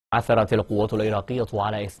عثرت القوات العراقية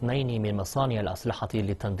على 2 من مصانع الأسلحة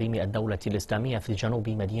لتنظيم الدولة الإسلامية في جنوب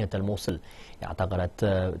مدينة الموصل. اعتقدت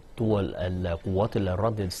دول القوات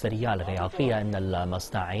الرد السريع العراقية أن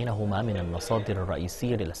المصنعين هما من المصادر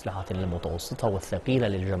الرئيسية للأسلحة المتوسطة والثقيلة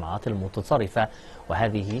للجماعات المتطرفة،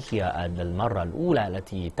 وهذه هي المرة الأولى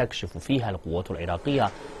التي تكشف فيها القوات العراقية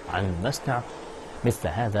عن مصنع مثل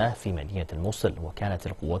هذا في مدينة الموصل. وكانت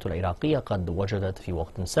القوات العراقية قد وجدت في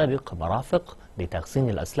وقت سابق مرافق لتخزين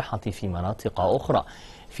الأسلحة في مناطق أخرى.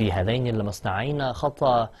 في هذين المصنعين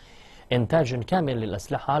خط إنتاج كامل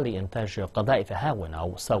للأسلحة لإنتاج قذائف هاون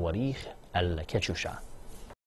أو صواريخ الكاتيوشا.